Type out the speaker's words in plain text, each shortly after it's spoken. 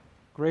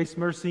Grace,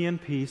 mercy,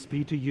 and peace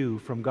be to you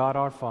from God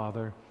our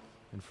Father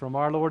and from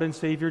our Lord and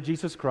Savior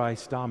Jesus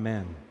Christ.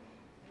 Amen.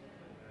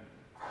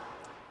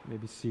 You may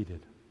be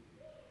seated.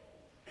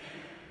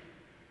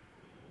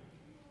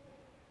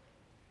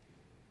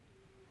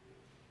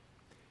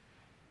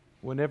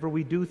 Whenever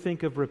we do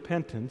think of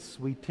repentance,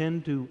 we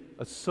tend to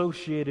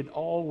associate it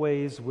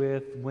always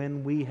with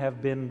when we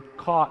have been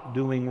caught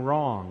doing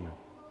wrong.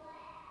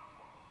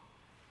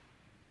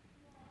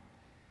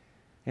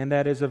 And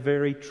that is a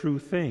very true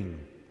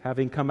thing.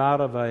 Having come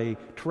out of a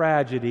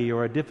tragedy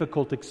or a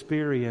difficult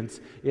experience,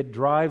 it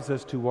drives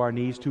us to our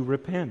knees to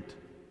repent.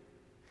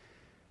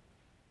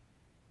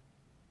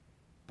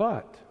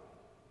 But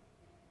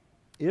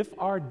if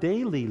our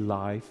daily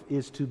life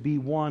is to be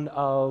one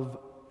of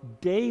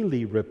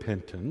daily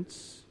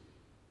repentance,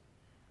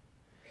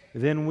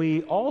 then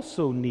we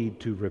also need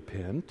to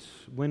repent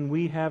when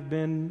we have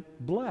been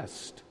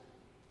blessed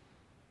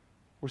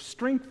or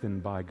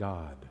strengthened by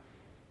God.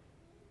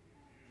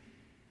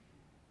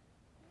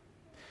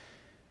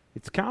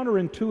 It's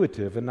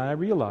counterintuitive, and I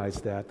realize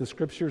that. The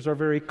Scriptures are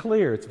very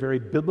clear. It's very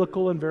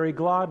biblical and very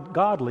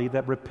godly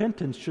that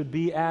repentance should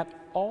be at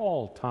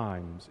all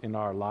times in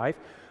our life,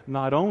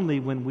 not only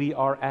when we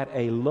are at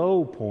a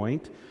low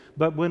point,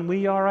 but when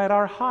we are at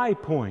our high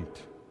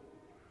point.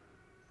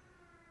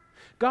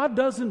 God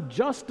doesn't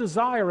just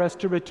desire us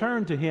to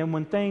return to Him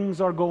when things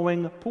are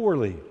going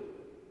poorly.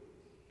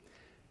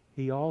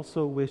 He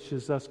also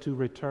wishes us to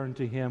return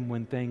to Him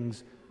when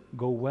things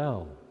go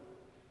well.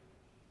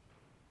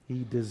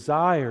 He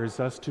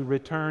desires us to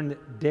return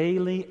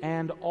daily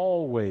and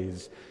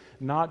always,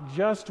 not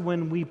just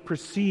when we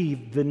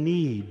perceive the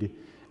need,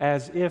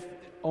 as if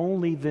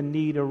only the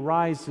need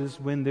arises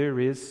when there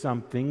is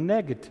something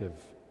negative.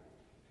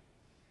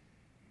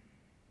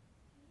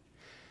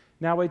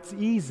 Now, it's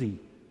easy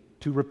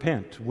to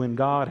repent when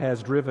God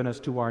has driven us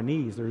to our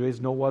knees. There is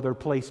no other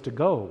place to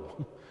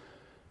go.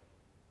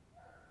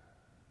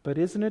 But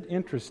isn't it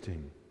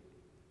interesting?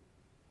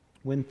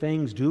 When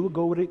things do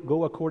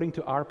go according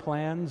to our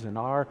plans and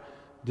our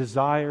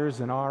desires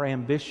and our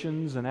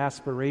ambitions and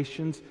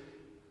aspirations,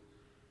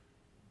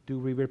 do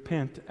we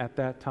repent at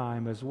that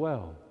time as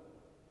well?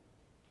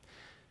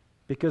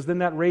 Because then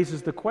that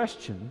raises the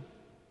question,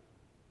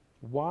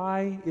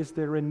 why is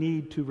there a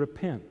need to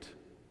repent?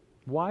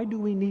 Why do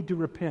we need to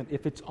repent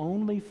if it's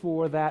only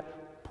for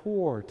that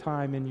poor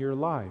time in your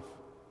life?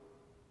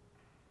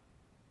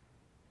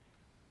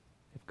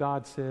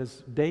 God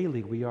says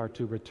daily we are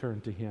to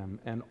return to Him,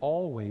 and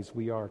always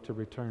we are to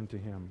return to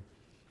Him.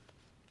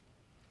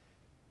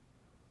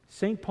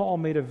 St. Paul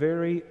made a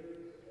very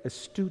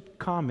astute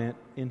comment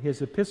in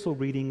his epistle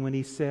reading when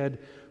he said,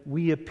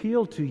 "We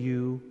appeal to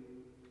you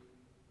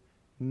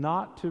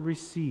not to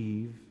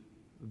receive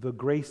the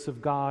grace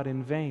of God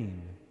in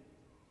vain."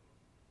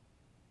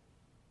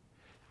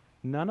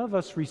 None of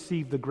us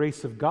receive the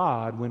grace of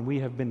God when we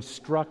have been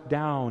struck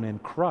down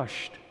and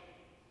crushed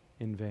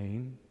in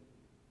vain.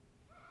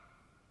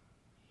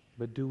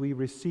 But do we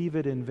receive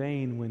it in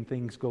vain when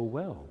things go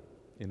well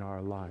in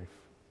our life?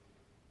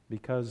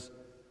 Because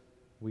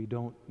we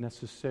don't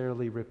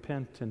necessarily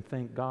repent and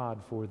thank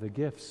God for the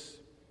gifts,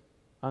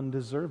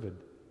 undeserved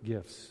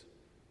gifts.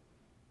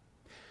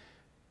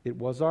 It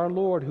was our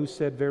Lord who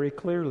said very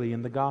clearly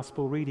in the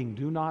gospel reading,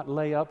 "Do not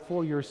lay up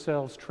for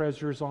yourselves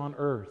treasures on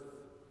earth,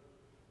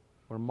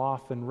 where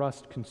moth and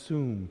rust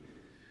consume,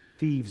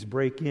 thieves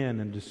break in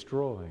and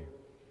destroy."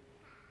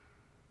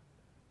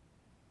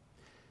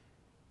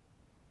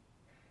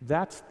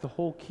 That's the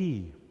whole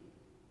key.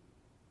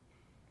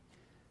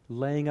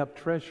 Laying up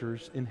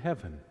treasures in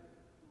heaven.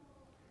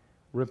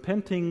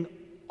 Repenting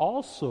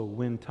also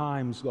when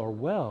times are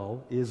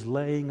well is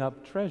laying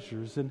up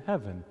treasures in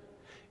heaven.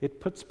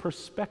 It puts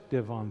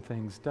perspective on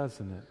things,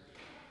 doesn't it?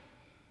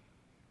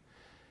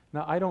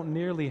 Now, I don't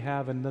nearly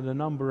have the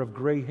number of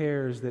gray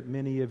hairs that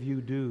many of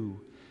you do,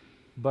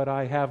 but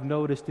I have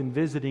noticed in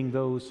visiting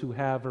those who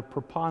have a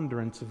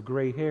preponderance of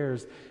gray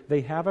hairs,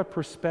 they have a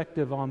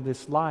perspective on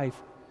this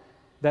life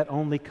that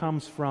only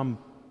comes from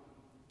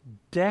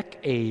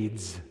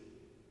decades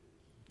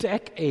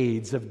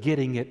of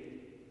getting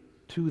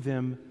it to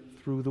them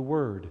through the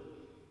Word.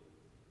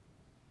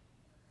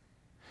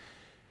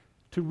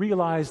 To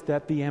realize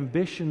that the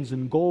ambitions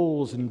and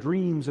goals and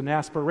dreams and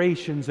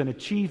aspirations and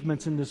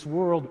achievements in this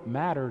world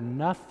matter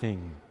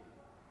nothing.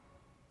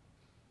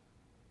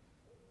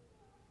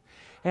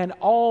 And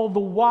all the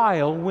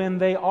while, when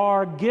they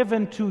are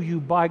given to you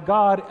by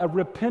God, a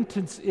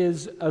repentance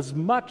is as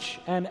much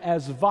and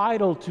as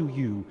vital to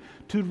you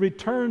to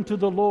return to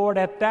the Lord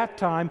at that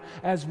time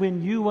as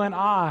when you and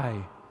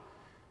I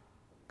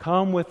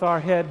come with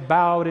our head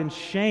bowed in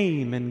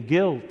shame and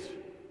guilt.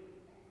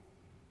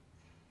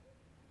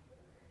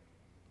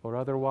 Or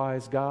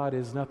otherwise, God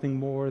is nothing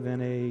more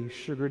than a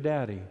sugar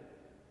daddy,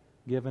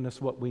 giving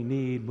us what we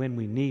need when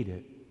we need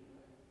it.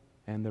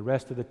 And the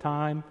rest of the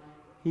time,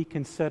 He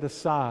can set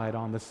aside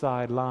on the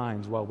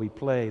sidelines while we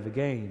play the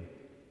game.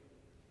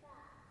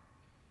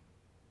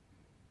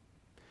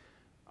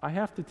 I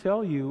have to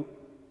tell you,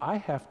 I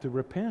have to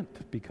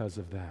repent because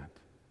of that.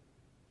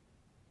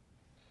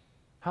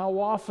 How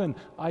often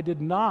I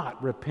did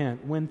not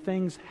repent when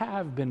things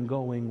have been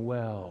going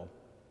well,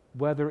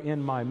 whether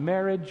in my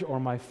marriage or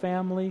my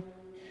family,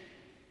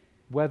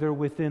 whether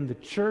within the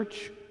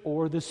church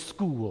or the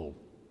school.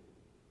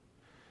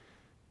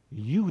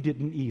 You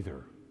didn't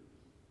either.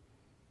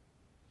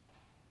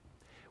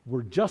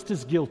 We're just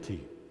as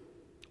guilty,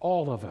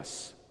 all of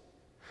us,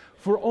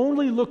 for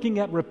only looking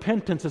at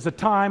repentance as a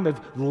time of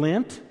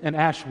Lent and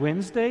Ash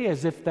Wednesday,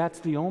 as if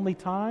that's the only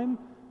time,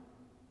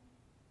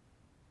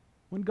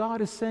 when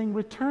God is saying,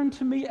 return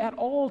to me at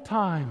all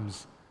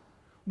times,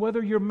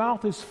 whether your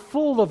mouth is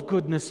full of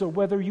goodness or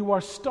whether you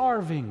are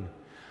starving,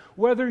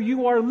 whether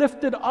you are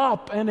lifted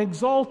up and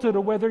exalted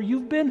or whether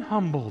you've been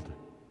humbled.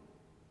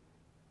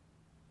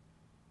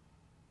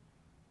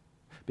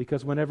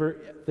 Because whenever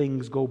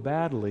things go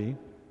badly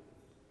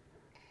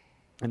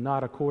and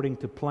not according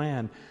to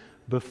plan,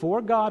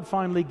 before God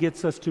finally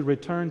gets us to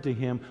return to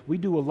Him, we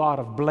do a lot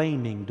of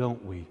blaming,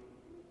 don't we?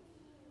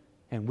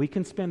 And we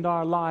can spend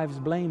our lives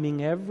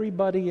blaming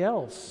everybody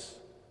else.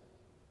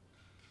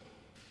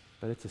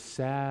 But it's a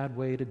sad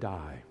way to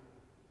die,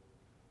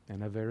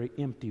 and a very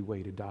empty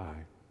way to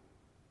die.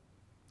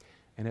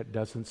 And it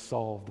doesn't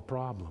solve the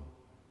problem,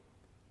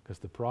 because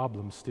the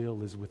problem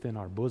still is within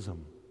our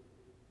bosom.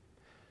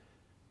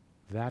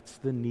 That's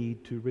the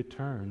need to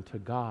return to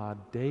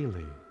God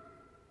daily.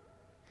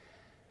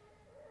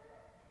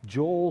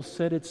 Joel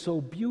said it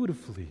so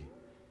beautifully.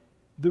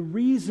 The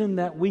reason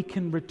that we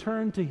can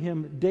return to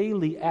Him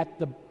daily at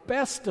the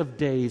best of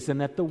days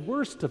and at the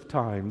worst of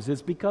times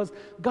is because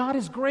God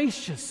is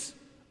gracious,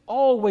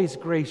 always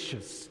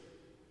gracious,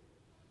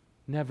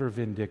 never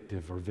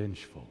vindictive or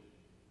vengeful.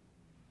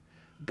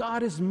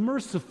 God is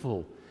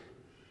merciful,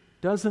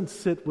 doesn't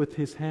sit with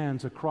His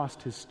hands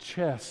across His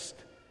chest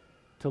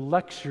to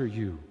lecture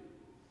you.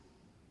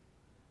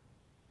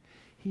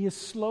 He is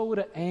slow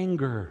to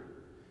anger.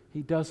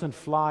 He doesn't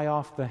fly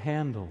off the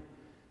handle.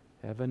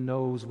 Heaven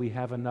knows we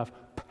have enough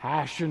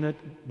passionate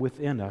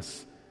within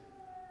us.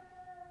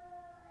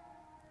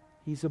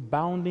 He's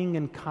abounding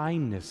in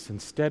kindness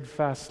and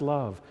steadfast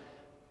love.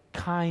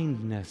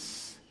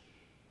 Kindness.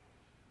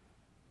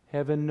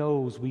 Heaven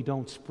knows we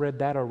don't spread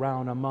that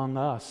around among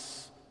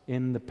us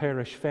in the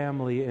parish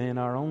family and in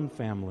our own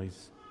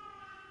families.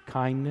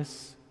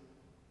 Kindness.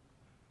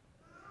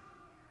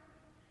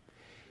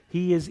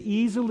 He is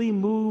easily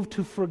moved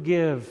to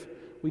forgive.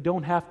 We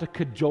don't have to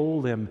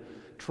cajole Him,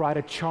 try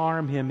to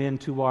charm Him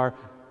into our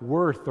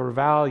worth or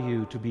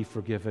value to be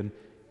forgiven.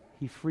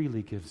 He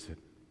freely gives it.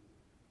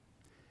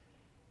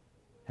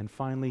 And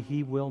finally,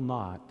 He will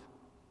not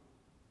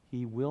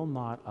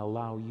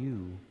allow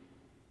you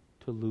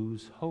to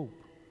lose hope.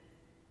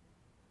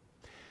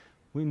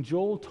 When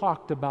Joel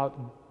talked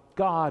about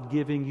God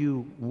giving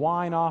you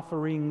wine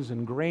offerings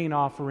and grain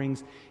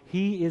offerings,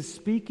 he is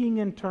speaking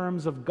in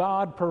terms of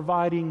God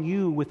providing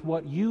you with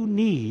what you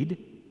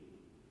need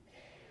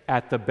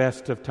at the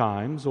best of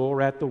times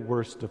or at the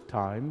worst of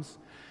times,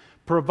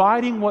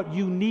 providing what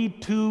you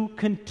need to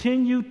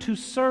continue to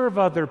serve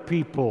other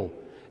people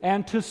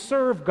and to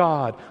serve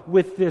God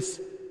with this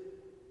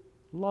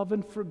love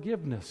and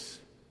forgiveness.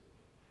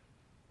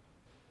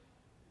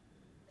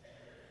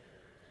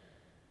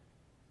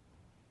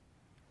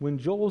 When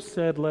Joel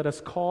said, let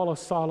us call a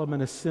solemn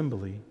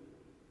assembly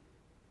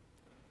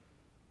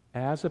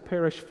as a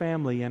parish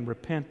family and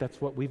repent,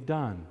 that's what we've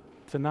done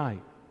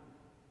tonight.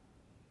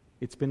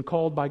 It's been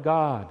called by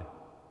God.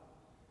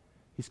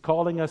 He's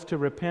calling us to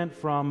repent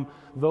from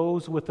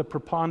those with a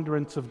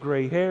preponderance of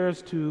gray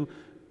hairs to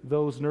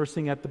those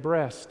nursing at the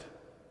breast.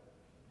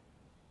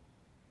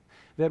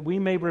 That we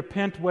may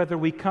repent whether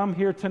we come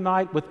here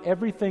tonight with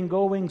everything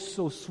going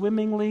so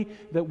swimmingly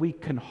that we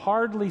can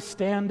hardly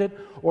stand it,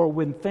 or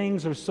when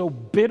things are so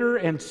bitter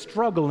and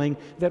struggling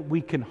that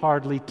we can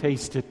hardly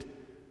taste it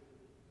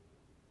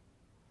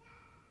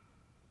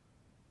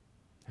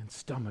and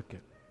stomach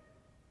it.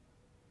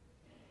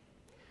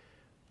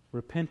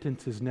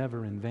 Repentance is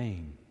never in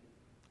vain,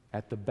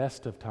 at the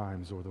best of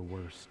times or the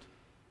worst.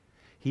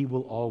 He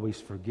will always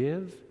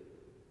forgive,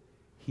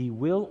 He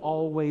will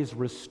always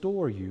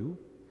restore you,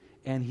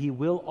 and He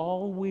will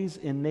always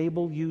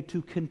enable you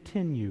to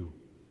continue.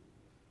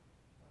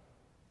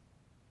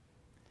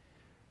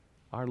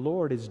 Our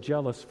Lord is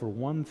jealous for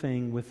one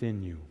thing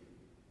within you,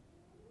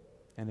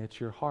 and it's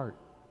your heart.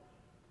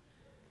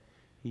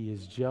 He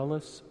is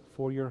jealous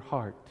for your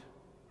heart.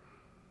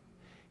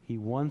 He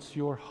wants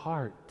your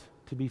heart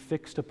to be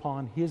fixed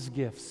upon His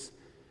gifts.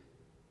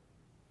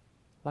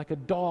 Like a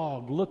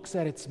dog looks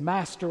at its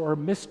master or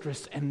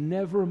mistress and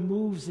never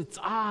moves its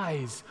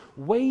eyes,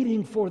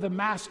 waiting for the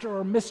master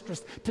or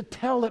mistress to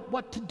tell it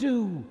what to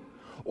do,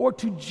 or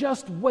to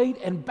just wait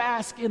and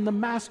bask in the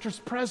master's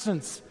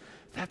presence.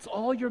 That's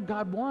all your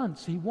God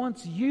wants. He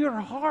wants your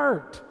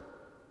heart.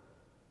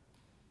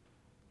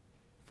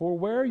 For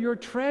where your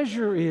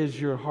treasure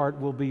is, your heart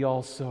will be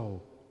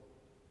also.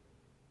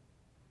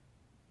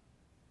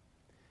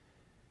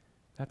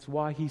 That's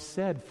why He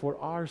said, for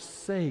our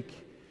sake,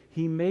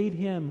 He made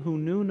Him who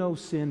knew no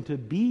sin to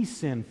be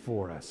sin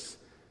for us.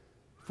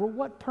 For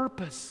what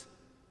purpose?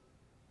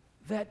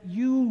 that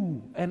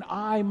you and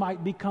I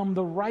might become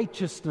the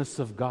righteousness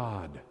of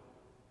God,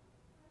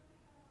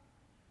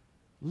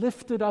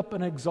 lifted up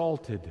and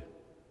exalted.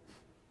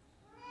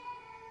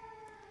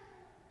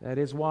 That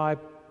is why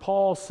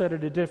Paul said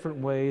it a different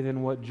way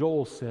than what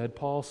Joel said.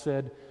 Paul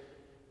said,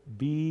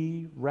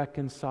 be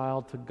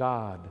reconciled to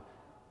God,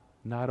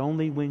 not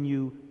only when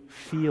you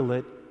feel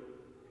it,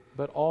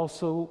 but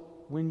also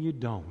when you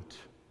don't.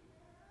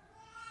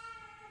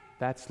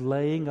 That's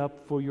laying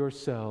up for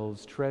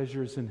yourselves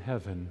treasures in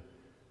heaven,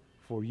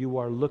 for you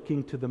are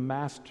looking to the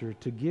Master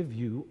to give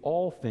you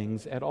all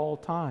things at all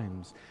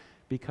times,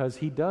 because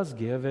He does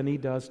give and He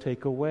does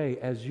take away,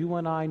 as you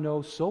and I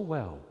know so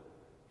well.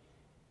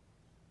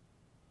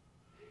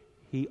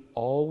 He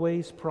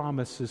always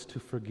promises to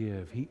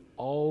forgive. He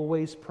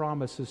always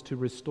promises to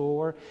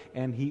restore,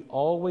 and He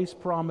always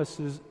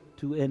promises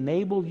to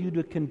enable you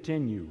to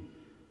continue.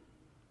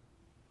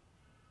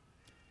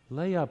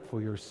 Lay up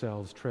for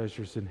yourselves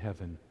treasures in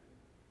heaven,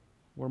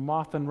 where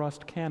moth and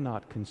rust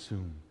cannot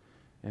consume,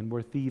 and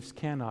where thieves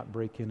cannot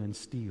break in and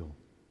steal.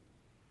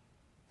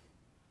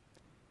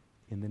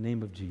 In the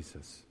name of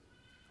Jesus,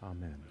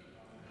 amen.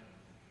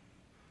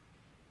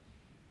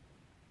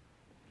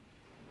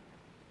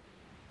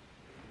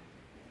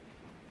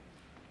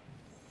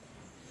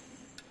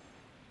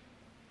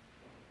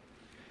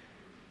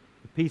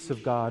 The peace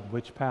of God,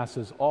 which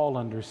passes all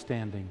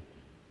understanding,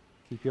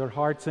 keep your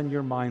hearts and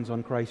your minds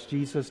on Christ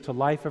Jesus to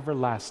life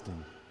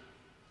everlasting.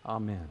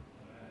 Amen.